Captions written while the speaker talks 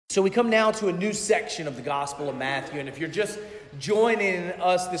So we come now to a new section of the Gospel of Matthew. And if you're just joining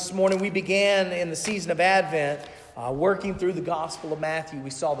us this morning, we began in the season of Advent working through the Gospel of Matthew. We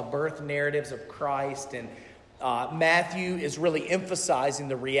saw the birth narratives of Christ. And Matthew is really emphasizing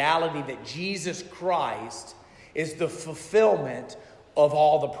the reality that Jesus Christ is the fulfillment of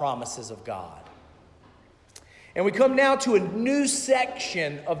all the promises of God. And we come now to a new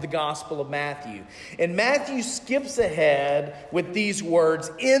section of the Gospel of Matthew. And Matthew skips ahead with these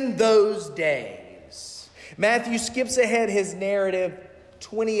words, "in those days." Matthew skips ahead his narrative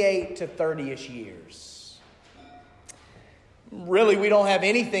 28 to 30-ish years. Really, we don't have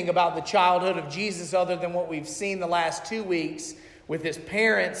anything about the childhood of Jesus other than what we've seen the last 2 weeks with his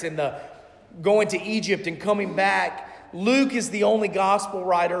parents and the going to Egypt and coming back. Luke is the only gospel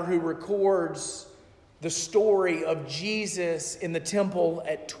writer who records the story of Jesus in the temple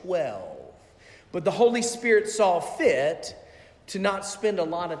at 12. But the Holy Spirit saw fit to not spend a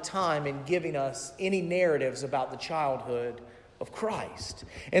lot of time in giving us any narratives about the childhood of Christ.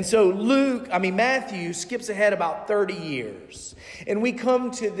 And so Matthew skips ahead about 30 years. And we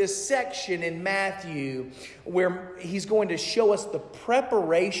come to this section in Matthew where he's going to show us the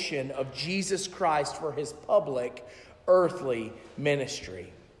preparation of Jesus Christ for his public earthly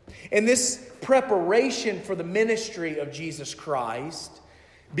ministry. And this preparation for the ministry of Jesus Christ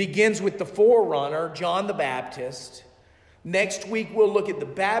begins with the forerunner, John the Baptist. Next week, we'll look at the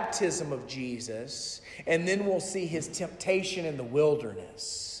baptism of Jesus, and then we'll see his temptation in the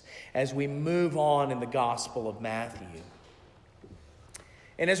wilderness as we move on in the Gospel of Matthew.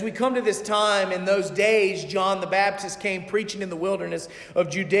 And as we come to this time, in those days, John the Baptist came preaching in the wilderness of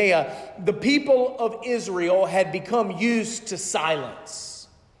Judea. The people of Israel had become used to silence.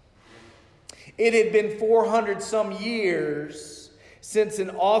 It had been 400 some years since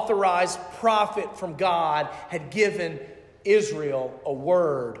an authorized prophet from God had given Israel a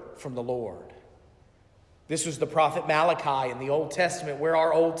word from the Lord. This was the prophet Malachi in the Old Testament, where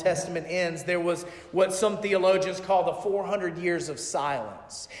our Old Testament ends. There was what some theologians call the 400 years of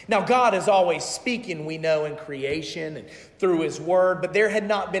silence. Now, God is always speaking, we know, in creation and through his word, but there had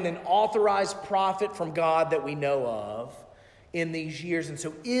not been an authorized prophet from God that we know of in these years. And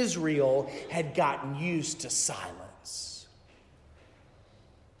so Israel had gotten used to silence.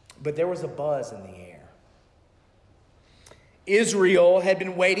 But there was a buzz in the air. Israel had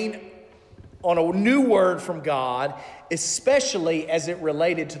been waiting on a new word from God, especially as it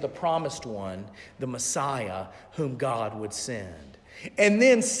related to the promised one, the Messiah, whom God would send. And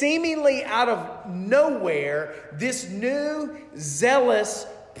then seemingly out of nowhere, this new zealous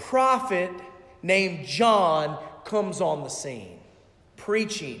prophet named John comes on the scene,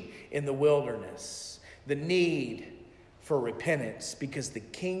 preaching in the wilderness the need for repentance because the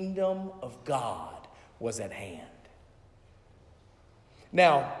kingdom of God was at hand.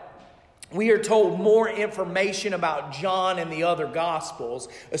 Now, we are told more information about John in the other Gospels,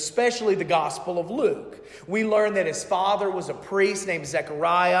 especially the Gospel of Luke. We learn that his father was a priest named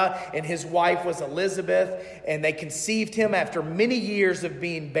Zechariah and his wife was Elizabeth, and they conceived him after many years of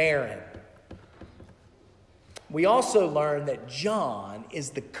being barren. We also learn that John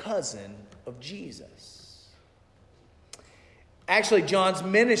is the cousin of Jesus. Actually, John's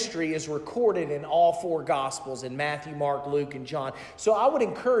ministry is recorded in all four Gospels, in Matthew, Mark, Luke, and John. So I would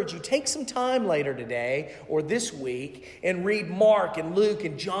encourage you, take some time later today or this week and read Mark and Luke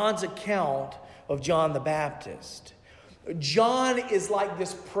and John's account of John the Baptist. John is like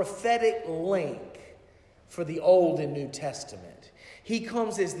this prophetic link for the Old and New Testament. He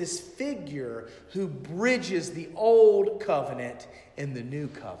comes as this figure who bridges the old covenant and the new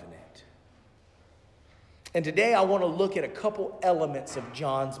covenant. And today I want to look at a couple elements of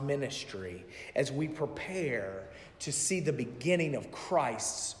John's ministry as we prepare to see the beginning of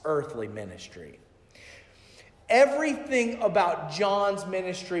Christ's earthly ministry. Everything about John's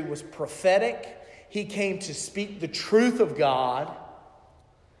ministry was prophetic. He came to speak the truth of God,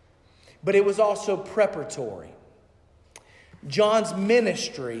 but it was also preparatory. John's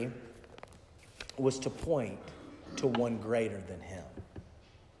ministry was to point to one greater than him.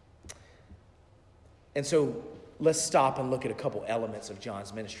 And so let's stop and look at a couple elements of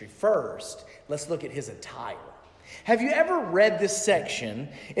John's ministry. First, let's look at his attire. Have you ever read this section?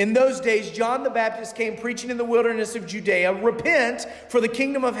 In those days, John the Baptist came preaching in the wilderness of Judea, "Repent, for the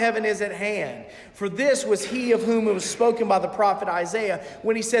kingdom of heaven is at hand." For this was he of whom it was spoken by the prophet Isaiah,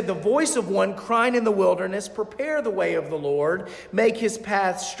 when he said, "The voice of one crying in the wilderness, prepare the way of the Lord, make his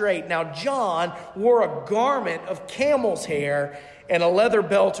path straight." Now John wore a garment of camel's hair and a leather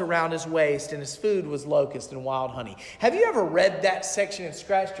belt around his waist, and his food was locust and wild honey. Have you ever read that section and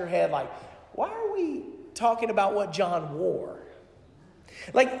scratched your head like, why are we talking about what John wore?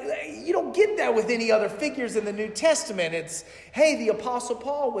 Like, you don't get that with any other figures in the New Testament. It's, hey, the Apostle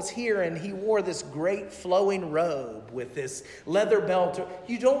Paul was here and he wore this great flowing robe with this leather belt.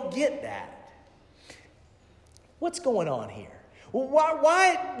 You don't get that. What's going on here? Well,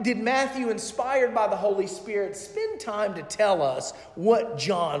 why did Matthew, inspired by the Holy Spirit, spend time to tell us what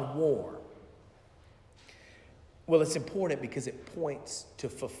John wore? Well, it's important because it points to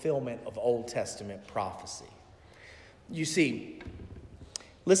fulfillment of Old Testament prophecy. You see,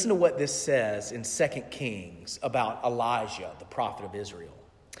 listen to what this says in 2 Kings about Elijah, the prophet of Israel.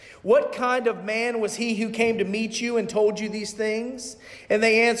 What kind of man was he who came to meet you and told you these things? And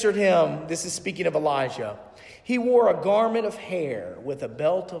they answered him, this is speaking of Elijah, he wore a garment of hair with a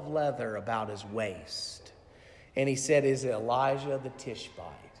belt of leather about his waist. And he said, is it Elijah the Tishbite?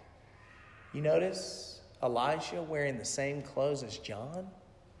 You notice Elijah wearing the same clothes as John?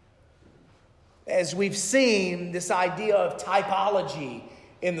 As we've seen this idea of typology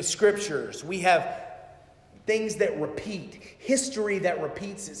in the scriptures, we have things that repeat, history that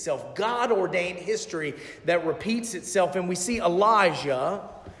repeats itself, God-ordained history that repeats itself. And we see Elijah,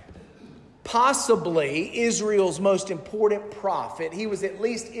 possibly Israel's most important prophet. He was at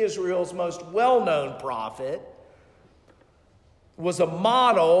least Israel's most well-known prophet. Was a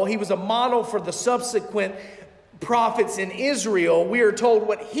model. He was a model for the subsequent prophets in Israel. We are told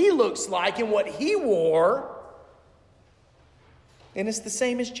what he looks like and what he wore. And it's the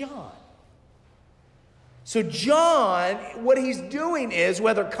same as John. So John, what he's doing is,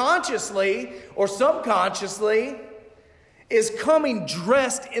 whether consciously or subconsciously, is coming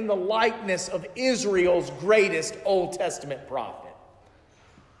dressed in the likeness of Israel's greatest Old Testament prophet.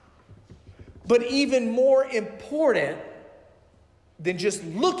 But even more important than just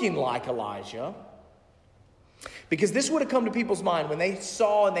looking like Elijah, because this would have come to people's mind when they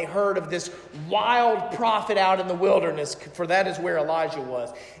saw and they heard of this wild prophet out in the wilderness, for that is where Elijah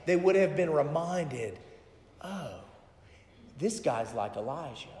was. They would have been reminded, oh, this guy's like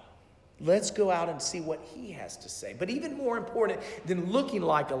Elijah. Let's go out and see what he has to say. But even more important than looking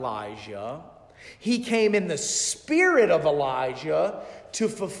like Elijah, he came in the spirit of Elijah to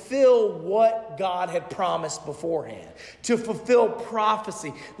fulfill what God had promised beforehand, to fulfill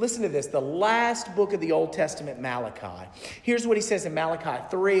prophecy. Listen to this, the last book of the Old Testament, Malachi. Here's what he says in Malachi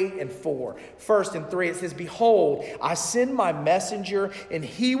 3 and 4. First in 3, it says, behold, I send my messenger, and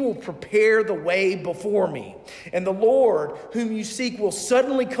he will prepare the way before me. And the Lord, whom you seek, will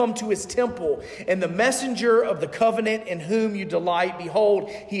suddenly come to his temple, and the messenger of the covenant in whom you delight, behold,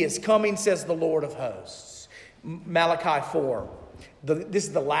 he is coming, says the Lord of hosts. Malachi 4. This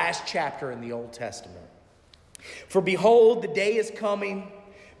is the last chapter in the Old Testament. For behold, the day is coming,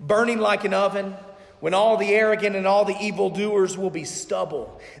 burning like an oven, when all the arrogant and all the evildoers will be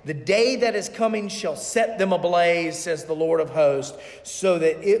stubble. The day that is coming shall set them ablaze, says the Lord of hosts, so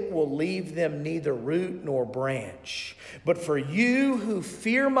that it will leave them neither root nor branch. But for you who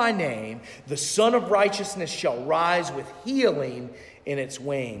fear my name, the Son of Righteousness shall rise with healing in its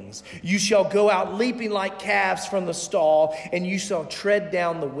wings. You shall go out leaping like calves from the stall, and you shall tread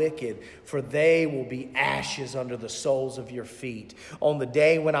down the wicked, for they will be ashes under the soles of your feet. On the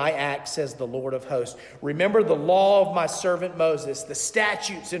day when I act, says the Lord of hosts, remember the law of my servant Moses, the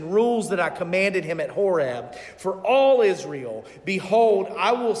statutes and rules that I commanded him at Horeb. For all Israel, behold,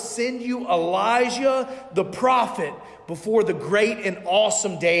 I will send you Elijah the prophet before the great and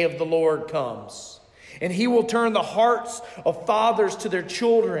awesome day of the Lord comes. And he will turn the hearts of fathers to their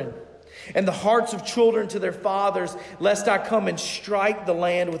children, and the hearts of children to their fathers, lest I come and strike the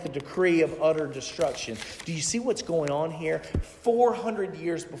land with a decree of utter destruction. Do you see what's going on here? 400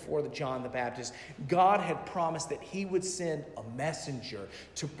 years before the John the Baptist, God had promised that he would send a messenger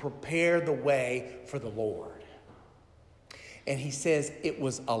to prepare the way for the Lord. And he says it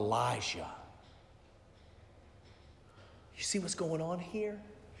was Elijah. You see what's going on here?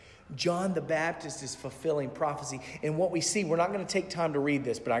 John the Baptist is fulfilling prophecy. And what we see, we're not going to take time to read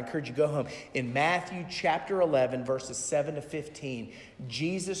this, but I encourage you to go home. In Matthew chapter 11, verses 7 to 15,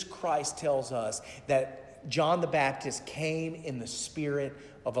 Jesus Christ tells us that John the Baptist came in the spirit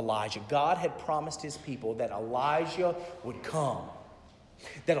of Elijah. God had promised his people that Elijah would come.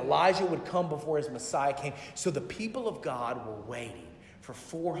 That Elijah would come before his Messiah came. So the people of God were waiting for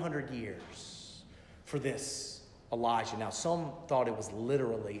 400 years for this Elijah. Now, some thought it was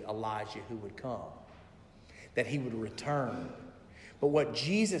literally Elijah who would come, that he would return. But what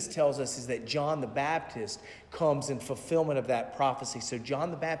Jesus tells us is that John the Baptist comes in fulfillment of that prophecy. So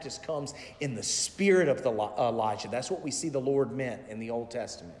John the Baptist comes in the spirit of Elijah. That's what we see the Lord meant in the Old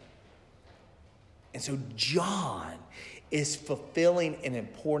Testament. And so John is fulfilling an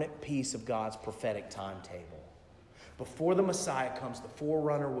important piece of God's prophetic timetable. Before the Messiah comes, the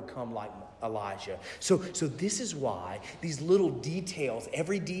forerunner would come like Elijah. So this is why these little details,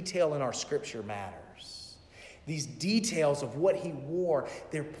 every detail in our scripture matters. These details of what he wore,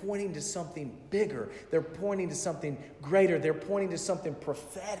 they're pointing to something bigger. They're pointing to something greater. They're pointing to something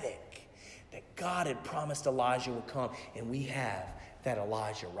prophetic that God had promised Elijah would come. And we have that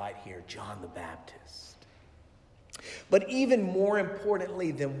Elijah right here, John the Baptist. But even more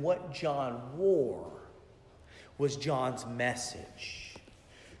importantly than what John wore was John's message.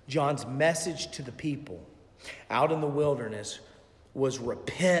 John's message to the people out in the wilderness was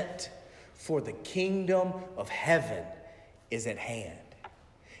repent, for the kingdom of heaven is at hand.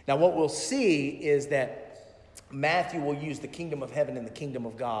 Now what we'll see is that Matthew will use the kingdom of heaven and the kingdom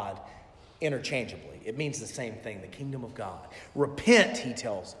of God interchangeably. It means the same thing, the kingdom of God. Repent, he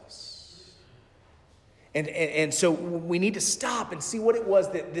tells us. And so we need to stop and see what it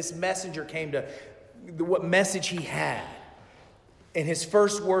was that this messenger came to, what message he had. And his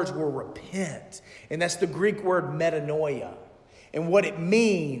first words were repent. And that's the Greek word metanoia. And what it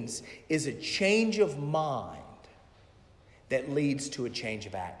means is a change of mind that leads to a change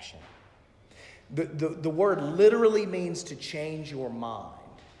of action. The word literally means to change your mind.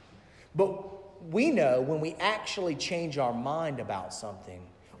 But we know when we actually change our mind about something,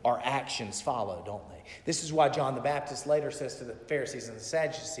 our actions follow, don't they? This is why John the Baptist later says to the Pharisees and the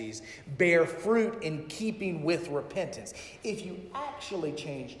Sadducees, bear fruit in keeping with repentance. If you actually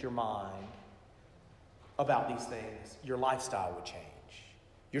changed your mind about these things, your lifestyle would change.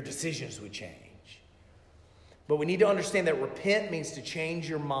 Your decisions would change. But we need to understand that repent means to change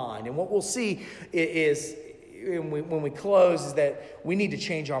your mind. And what we'll see is, when we close, is that we need to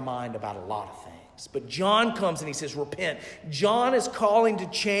change our mind about a lot of things. But John comes and he says, repent. John is calling the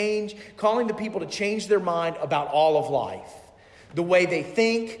people to change their mind about all of life. The way they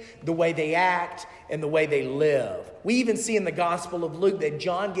think, the way they act, and the way they live. We even see in the Gospel of Luke that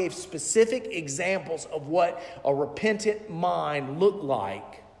John gave specific examples of what a repentant mind looked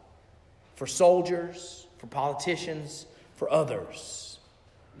like for soldiers, for politicians, for others.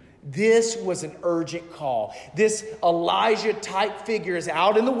 This was an urgent call. This Elijah-type figure is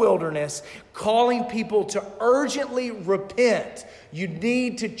out in the wilderness calling people to urgently repent. You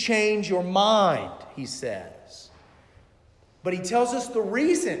need to change your mind, he says. But he tells us the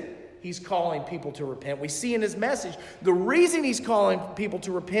reason he's calling people to repent. We see in his message, the reason he's calling people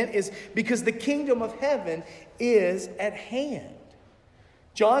to repent is because the kingdom of heaven is at hand.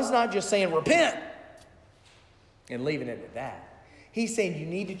 John's not just saying repent and leaving it at that. He's saying you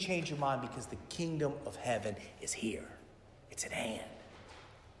need to change your mind because the kingdom of heaven is here. It's at hand.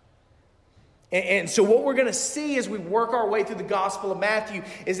 And so what we're going to see as we work our way through the Gospel of Matthew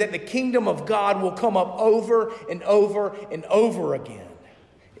is that the kingdom of God will come up over and over and over again.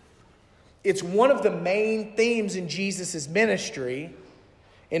 It's one of the main themes in Jesus' ministry.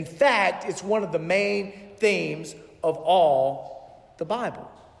 In fact, it's one of the main themes of all the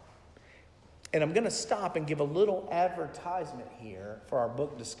Bible. And I'm going to stop and give a little advertisement here for our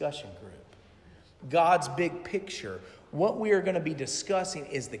book discussion group. God's Big Picture. What we are going to be discussing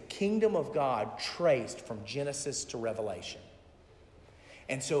is the kingdom of God traced from Genesis to Revelation.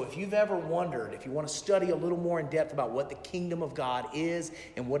 And so if you've ever wondered, if you want to study a little more in depth about what the kingdom of God is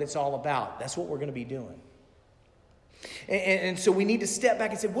and what it's all about, that's what we're going to be doing. And so we need to step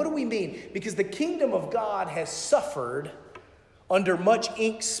back and say, what do we mean? Because the kingdom of God has suffered under much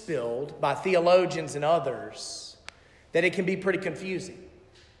ink spilled by theologians and others, that it can be pretty confusing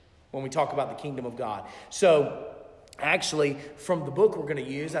when we talk about the kingdom of God. So, actually, from the book we're going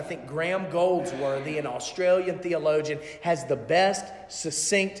to use, I think Graham Goldsworthy, an Australian theologian, has the best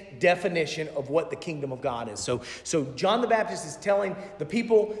succinct definition of what the kingdom of God is. So John the Baptist is telling the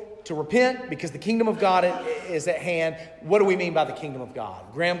people to repent because the kingdom of God is at hand. What do we mean by the kingdom of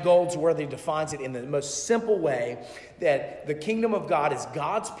God? Graham Goldsworthy defines it in the most simple way, that the kingdom of God is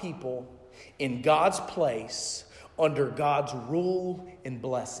God's people in God's place under God's rule and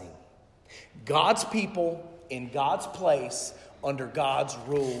blessing. God's people in God's place under God's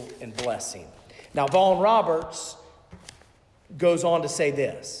rule and blessing. Now, Vaughan Roberts goes on to say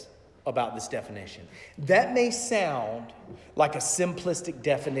this about this definition. That may sound like a simplistic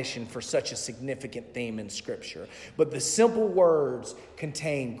definition for such a significant theme in Scripture, but the simple words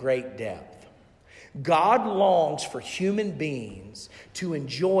contain great depth. God longs for human beings to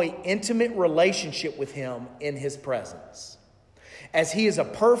enjoy intimate relationship with Him in His presence. As He is a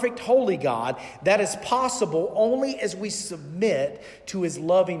perfect, holy God, that is possible only as we submit to His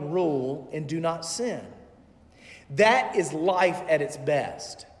loving rule and do not sin. That is life at its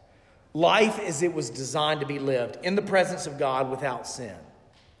best. Life as it was designed to be lived in the presence of God without sin.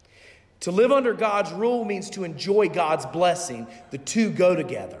 To live under God's rule means to enjoy God's blessing. The two go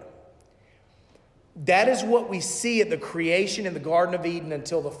together. That is what we see at the creation in the Garden of Eden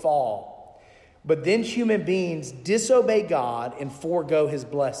until the fall. But then human beings disobey God and forego his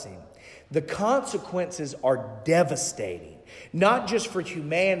blessing. The consequences are devastating, not just for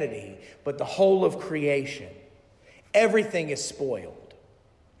humanity, but the whole of creation. Everything is spoiled.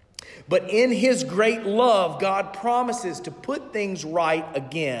 But in his great love, God promises to put things right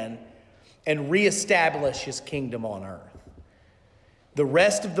again and reestablish his kingdom on earth. The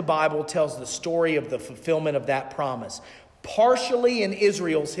rest of the Bible tells the story of the fulfillment of that promise, partially in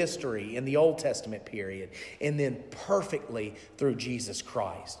Israel's history in the Old Testament period, and then perfectly through Jesus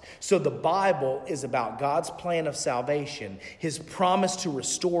Christ. So the Bible is about God's plan of salvation, his promise to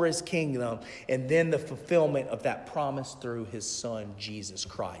restore his kingdom, and then the fulfillment of that promise through his Son, Jesus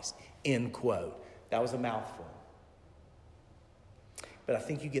Christ. End quote. That was a mouthful. But I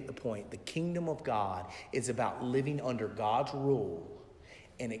think you get the point. The kingdom of God is about living under God's rule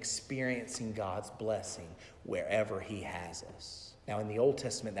and experiencing God's blessing wherever he has us. Now, in the Old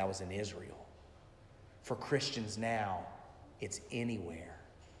Testament, that was in Israel. For Christians now, it's anywhere.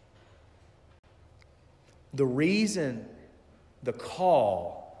 The reason the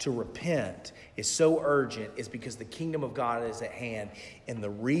call to repent is so urgent is because the kingdom of God is at hand. And the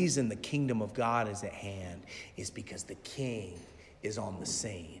reason the kingdom of God is at hand is because the king is on the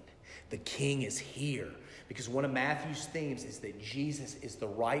scene. The king is here. Because one of Matthew's themes is that Jesus is the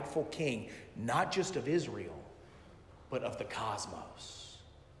rightful king, not just of Israel, but of the cosmos.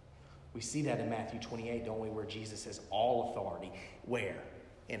 We see that in Matthew 28, don't we, where Jesus says all authority, where?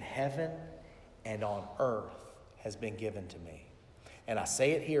 In heaven and on earth has been given to me. And I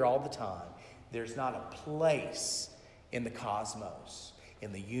say it here all the time. There's not a place in the cosmos,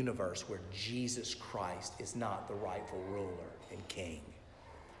 in the universe, where Jesus Christ is not the rightful ruler and king.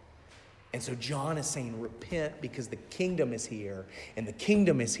 And so John is saying, repent because the kingdom is here, and the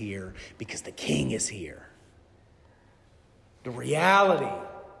kingdom is here because the king is here. The reality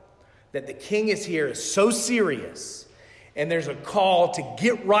that the king is here is so serious, and there's a call to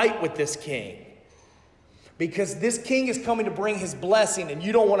get right with this king. Because this king is coming to bring his blessing, and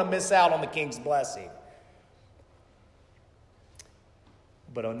you don't want to miss out on the king's blessing.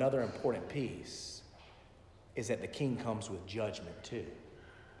 But another important piece is that the king comes with judgment too.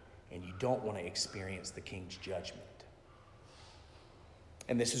 And you don't want to experience the king's judgment.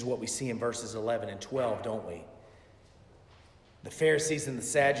 And this is what we see in verses 11 and 12, don't we? The Pharisees and the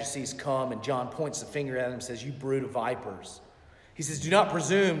Sadducees come, and John points the finger at them and says, you brood of vipers. He says, do not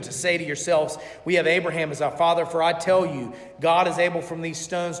presume to say to yourselves, we have Abraham as our father, for I tell you, God is able from these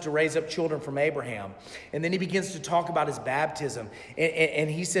stones to raise up children from Abraham. And then he begins to talk about his baptism. And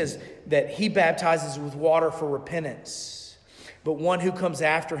he says that he baptizes with water for repentance. But one who comes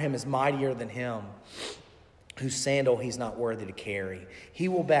after him is mightier than him, whose sandal he's not worthy to carry. He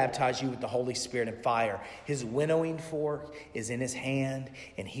will baptize you with the Holy Spirit and fire. His winnowing fork is in his hand,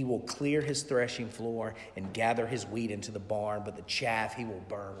 and he will clear his threshing floor and gather his wheat into the barn, but the chaff he will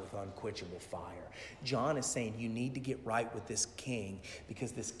burn with unquenchable fire. John is saying you need to get right with this king,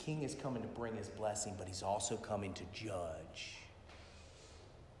 because this king is coming to bring his blessing, but he's also coming to judge.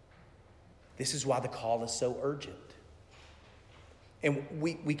 This is why the call is so urgent. And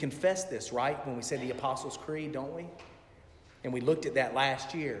we confess this, right? When we say the Apostles' Creed, don't we? And we looked at that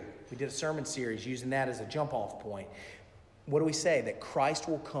last year. We did a sermon series using that as a jump-off point. What do we say? That Christ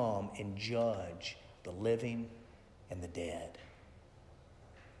will come and judge the living and the dead.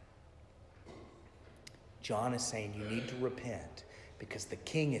 John is saying you need to repent because the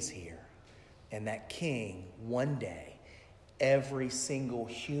king is here. And that king, one day, every single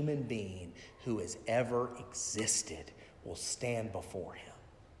human being who has ever existed will stand before him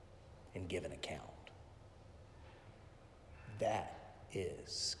and give an account. That is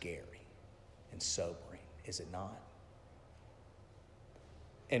scary and sobering, is it not?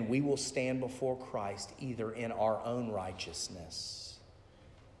 And we will stand before Christ either in our own righteousness,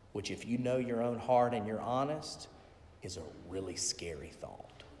 which if you know your own heart and you're honest, is a really scary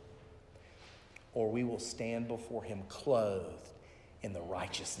thought. Or we will stand before him clothed in the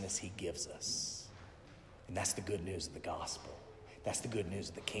righteousness he gives us. And that's the good news of the gospel. That's the good news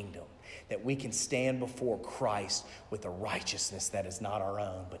of the kingdom. That we can stand before Christ with a righteousness that is not our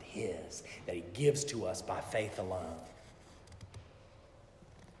own, but his, that he gives to us by faith alone.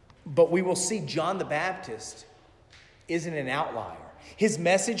 But we will see John the Baptist isn't an outlier. His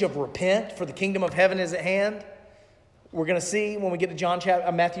message of repent, for the kingdom of heaven is at hand, we're going to see when we get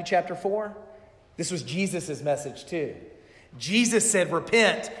to Matthew chapter 4. This was Jesus' message too. Jesus said,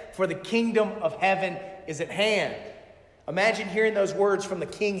 repent, for the kingdom of heaven is at hand. Imagine hearing those words from the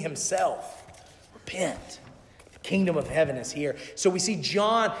king himself. Repent. The kingdom of heaven is here. So we see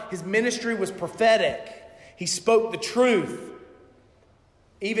John, his ministry was prophetic. He spoke the truth,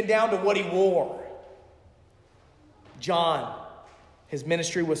 even down to what he wore. John, his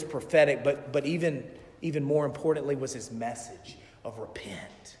ministry was prophetic, but even more importantly was his message of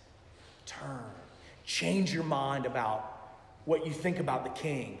repent, turn, change your mind about what you think about the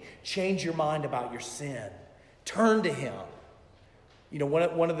king. Change your mind about your sin. Turn to him. You know,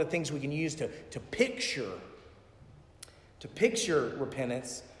 one of the things we can use to picture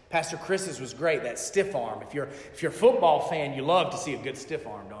repentance, Pastor Chris's was great, that stiff arm. If you're a football fan, you love to see a good stiff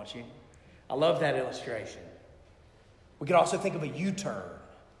arm, don't you? I love that illustration. We could also think of a U-turn.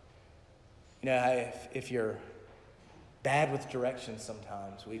 You know, if you're bad with directions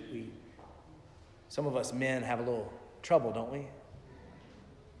sometimes, some of us men have a little trouble, don't we?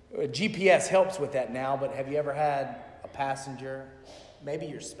 GPS helps with that now, but have you ever had a passenger, maybe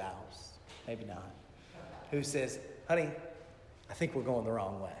your spouse, maybe not, who says, honey, I think we're going the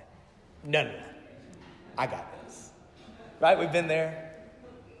wrong way. No. I got this. Right? We've been there.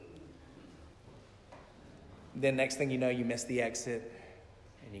 Then next thing you know, you miss the exit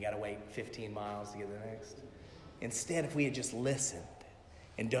and you got to wait 15 miles to get to the next. Instead, if we had just listened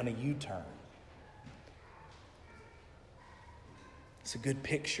and done a U-turn, it's a good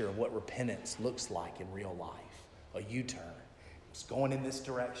picture of what repentance looks like in real life. A U-turn. I was going in this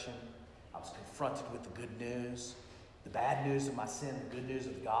direction. I was confronted with the good news, the bad news of my sin, the good news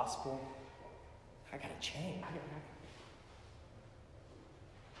of the gospel. I got to change.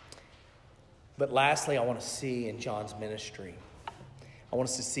 But lastly, I want to see in John's ministry, I want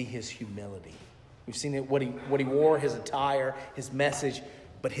us to see his humility. We've seen it, what he wore, his attire, his message,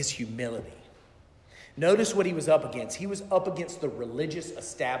 but his humility. Notice what he was up against. He was up against the religious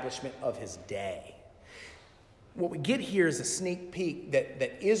establishment of his day. What we get here is a sneak peek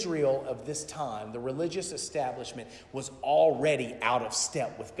that Israel of this time, the religious establishment, was already out of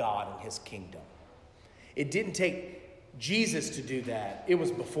step with God and his kingdom. It didn't take Jesus to do that. It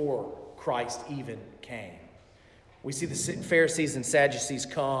was before Christ even came. We see the Pharisees and Sadducees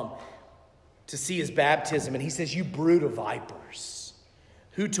come to see his baptism, and he says, you brood of vipers,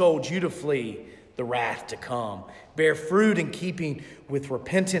 who told you to flee the wrath to come? Bear fruit in keeping with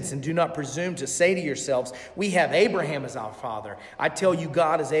repentance, and do not presume to say to yourselves, we have Abraham as our father. I tell you,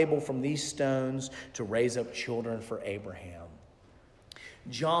 God is able from these stones to raise up children for Abraham.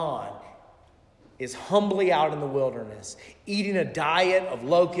 John is humbly out in the wilderness, eating a diet of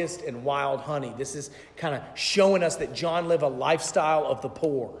locust and wild honey. This is kind of showing us that John lived a lifestyle of the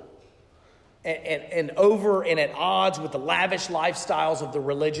poor. And over and at odds with the lavish lifestyles of the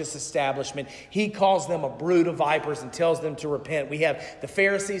religious establishment, he calls them a brood of vipers and tells them to repent. We have the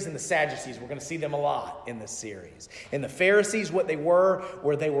Pharisees and the Sadducees. We're going to see them a lot in this series. And the Pharisees, what they were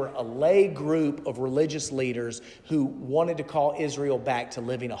a lay group of religious leaders who wanted to call Israel back to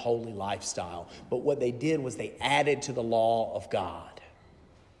living a holy lifestyle. But what they did was they added to the law of God.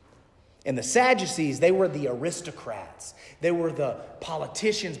 And the Sadducees, they were the aristocrats. They were the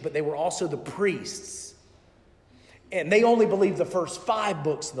politicians, but they were also the priests. And they only believed the first 5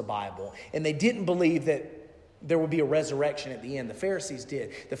 books of the Bible. And they didn't believe that there would be a resurrection at the end. The Pharisees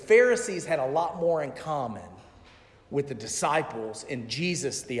did. The Pharisees had a lot more in common with the disciples in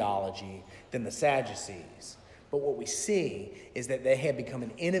Jesus' theology than the Sadducees. But what we see is that they had become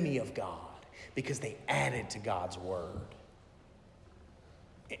an enemy of God because they added to God's word.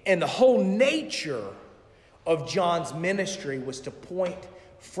 And the whole nature of John's ministry was to point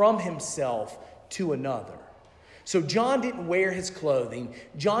from himself to another. So John didn't wear his clothing.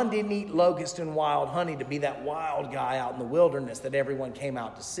 John didn't eat locust and wild honey to be that wild guy out in the wilderness that everyone came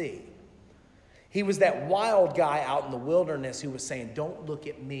out to see. He was that wild guy out in the wilderness who was saying, don't look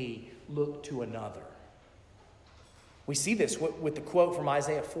at me, look to another. We see this with the quote from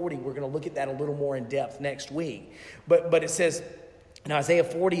Isaiah 40. We're going to look at that a little more in depth next week. But it says in Isaiah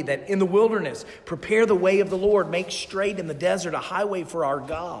 40 that in the wilderness, prepare the way of the Lord, make straight in the desert a highway for our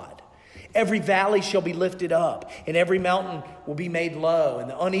God. Every valley shall be lifted up, and every mountain will be made low, and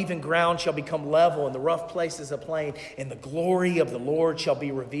the uneven ground shall become level, and the rough places a plain, and the glory of the Lord shall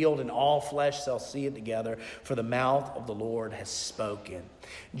be revealed, and all flesh shall see it together, for the mouth of the Lord has spoken.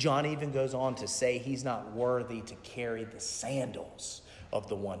 John even goes on to say he's not worthy to carry the sandals of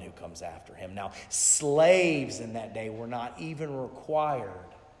the one who comes after him. Now, slaves in that day were not even required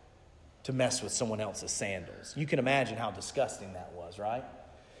to mess with someone else's sandals. You can imagine how disgusting that was, right?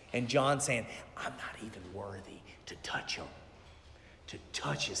 And John saying, I'm not even worthy to touch him, to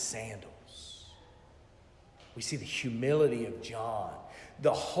touch his sandals. We see the humility of John.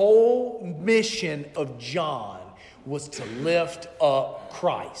 The whole mission of John was to lift up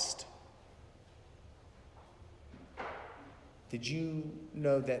Christ. Did you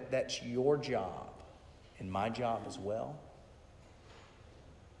know that that's your job and my job as well?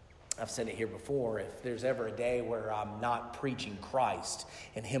 I've said it here before, if there's ever a day where I'm not preaching Christ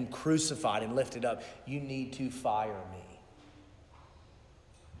and Him crucified and lifted up, you need to fire me.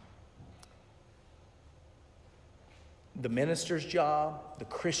 The minister's job, the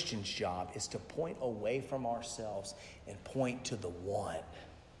Christian's job, is to point away from ourselves and point to the one,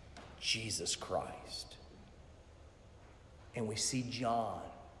 Jesus Christ. And we see John.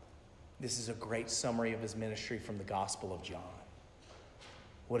 This is a great summary of his ministry from the Gospel of John.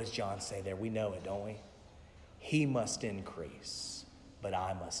 What does John say there? We know it, don't we? He must increase, but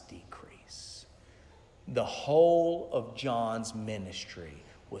I must decrease. The whole of John's ministry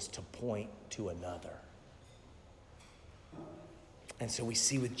was to point to another. And so we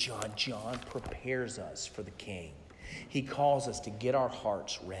see with John, John prepares us for the King. He calls us to get our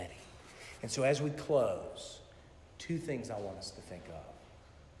hearts ready. And so as we close, two things I want us to think of,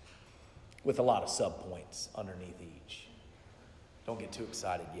 with a lot of subpoints underneath each. Don't get too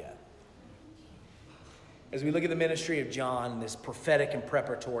excited yet. As we look at the ministry of John, this prophetic and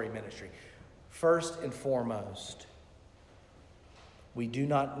preparatory ministry, first and foremost, we do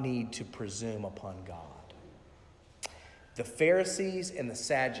not need to presume upon God. The Pharisees and the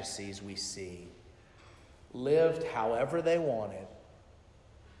Sadducees, we see, lived however they wanted.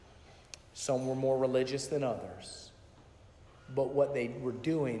 Some were more religious than others. But what they were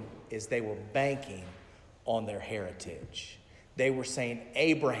doing is they were banking on their heritage. They were saying,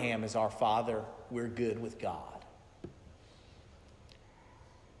 Abraham is our father. We're good with God.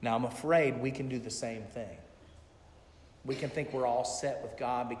 Now, I'm afraid we can do the same thing. We can think we're all set with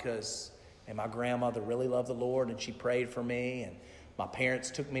God because my grandmother really loved the Lord and she prayed for me, and my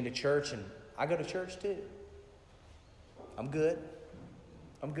parents took me to church and I go to church too. I'm good.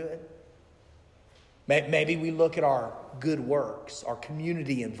 I'm good. Maybe we look at our good works, our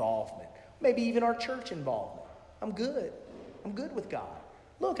community involvement, maybe even our church involvement. I'm good. I'm good with God.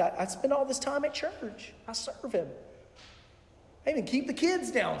 Look, I spend all this time at church. I serve Him. I even keep the kids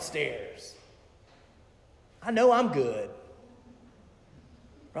downstairs. I know I'm good.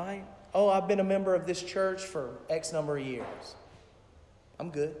 Right? Oh, I've been a member of this church for X number of years. I'm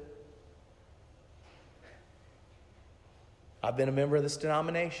good. I've been a member of this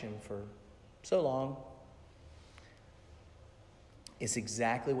denomination for so long. It's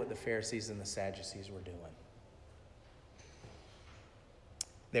exactly what the Pharisees and the Sadducees were doing.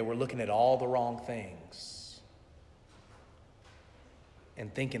 They were looking at all the wrong things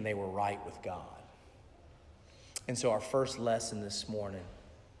and thinking they were right with God. And so our first lesson this morning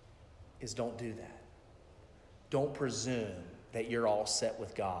is don't do that. Don't presume that you're all set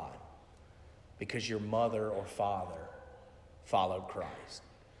with God because your mother or father followed Christ.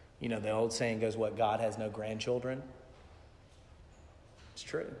 You know, the old saying goes, what, God has no grandchildren? It's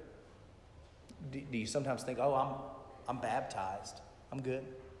true. Do you sometimes think, oh, I'm baptized. I'm good.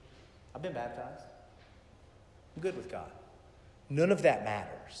 I've been baptized. I'm good with God. None of that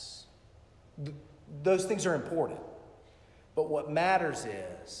matters. Those things are important. But what matters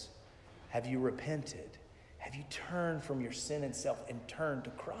is, have you repented? Have you turned from your sin and self and turned to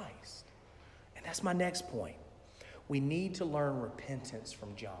Christ? And that's my next point. We need to learn repentance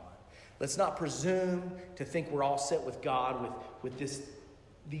from John. Let's not presume to think we're all set with God with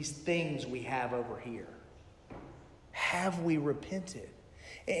these things we have over here. Have we repented?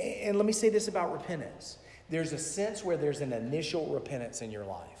 And let me say this about repentance. There's a sense where there's an initial repentance in your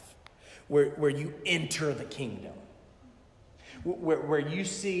life, where you enter the kingdom, where you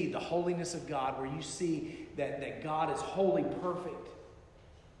see the holiness of God, where you see that God is holy, perfect,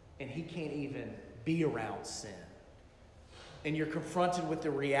 and He can't even be around sin. And you're confronted with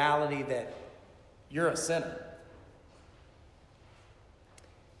the reality that you're a sinner.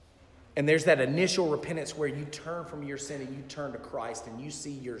 And there's that initial repentance where you turn from your sin and you turn to Christ and you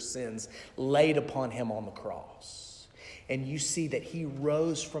see your sins laid upon Him on the cross. And you see that He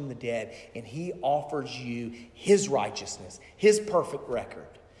rose from the dead and He offers you His righteousness, His perfect record,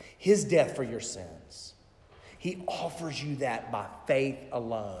 His death for your sins. He offers you that by faith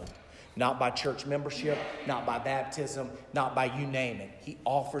alone. Not by church membership, not by baptism, not by you name it. He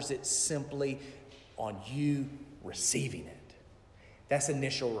offers it simply on you receiving it. That's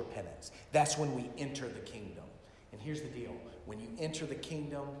initial repentance. That's when we enter the kingdom. And here's the deal. When you enter the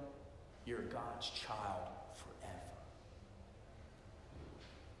kingdom, you're God's child forever.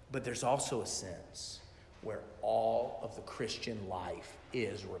 But there's also a sense where all of the Christian life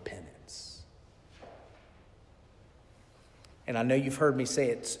is repentance. And I know you've heard me say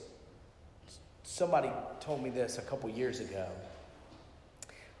it Somebody told me this a couple years ago,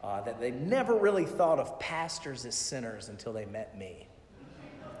 that they never really thought of pastors as sinners until they met me.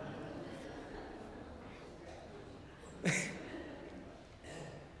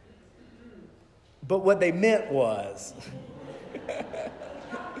 But what they meant was,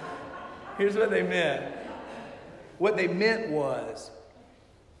 here's what they meant. What they meant was,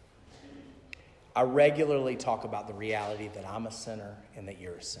 I regularly talk about the reality that I'm a sinner and that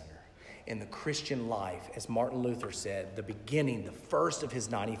you're a sinner. In the Christian life, as Martin Luther said, the beginning, the first of his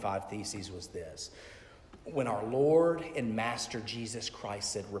 95 Theses was this: when our Lord and Master Jesus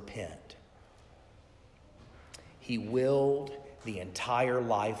Christ said, repent, he willed the entire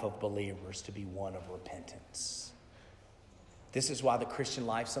life of believers to be one of repentance. This is why the Christian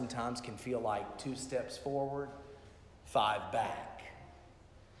life sometimes can feel like 2 steps forward, 5 back.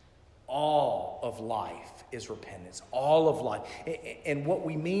 All of life is repentance. All of life. And what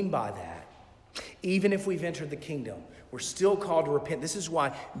we mean by that, even if we've entered the kingdom, we're still called to repent. This is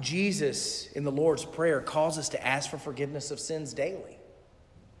why Jesus in the Lord's Prayer calls us to ask for forgiveness of sins daily.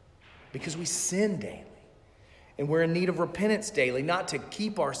 Because we sin daily. And we're in need of repentance daily, not to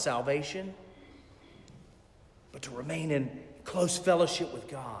keep our salvation, but to remain in close fellowship with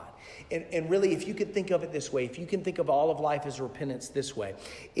God. And really, if you could think of it this way, if you can think of all of life as repentance this way,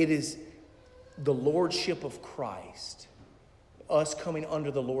 it is the lordship of Christ, us coming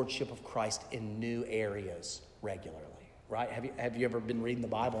under the lordship of Christ in new areas regularly, right? Have you ever been reading the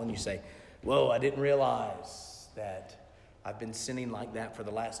Bible and you say, whoa, I didn't realize that I've been sinning like that for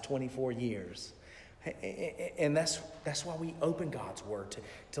the last 24 years. And that's why we open God's word,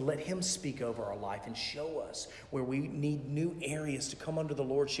 to let him speak over our life and show us where we need new areas to come under the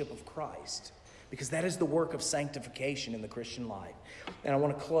lordship of Christ. Because that is the work of sanctification in the Christian life. And I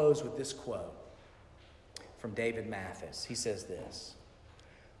want to close with this quote from David Mathis. He says this: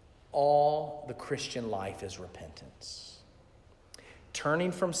 all the Christian life is repentance.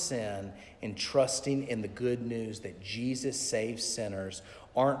 Turning from sin and trusting in the good news that Jesus saves sinners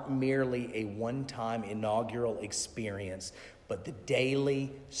aren't merely a one-time inaugural experience, but the daily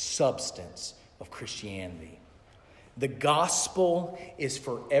substance of Christianity. The gospel is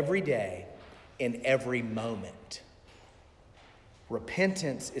for every day and every moment.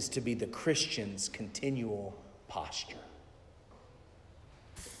 Repentance is to be the Christian's continual posture.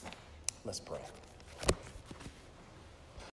 Let's pray.